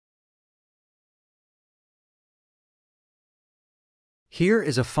Here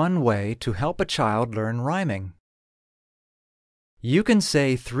is a fun way to help a child learn rhyming. You can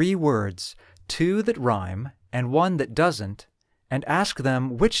say 3 words, 2 that rhyme and 1 that doesn't, and ask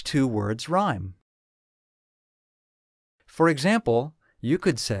them which 2 words rhyme. For example, you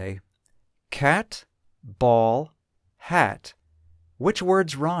could say, cat, ball, hat. Which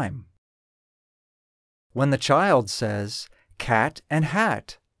words rhyme? When the child says, cat and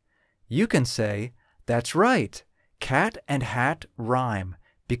hat, you can say, that's right, cat and hat rhyme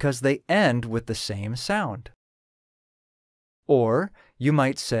because they end with the same sound. Or you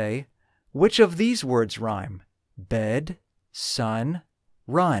might say, which of these words rhyme? Bed, sun,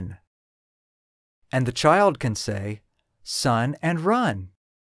 run. And the child can say, sun and run.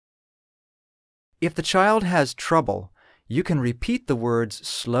 If the child has trouble, you can repeat the words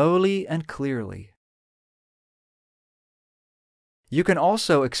slowly and clearly. You can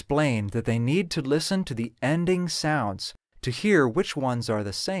also explain that they need to listen to the ending sounds to hear which ones are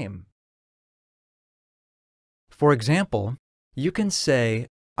the same. For example, you can say,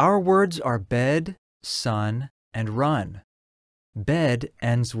 our words are bed, sun, and run. Bed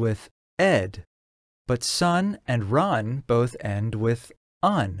ends with ed, but sun and run both end with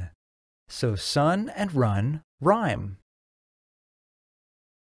un. So sun and run rhyme.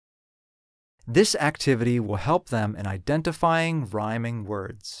 This activity will help them in identifying rhyming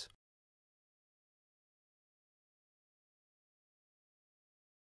words.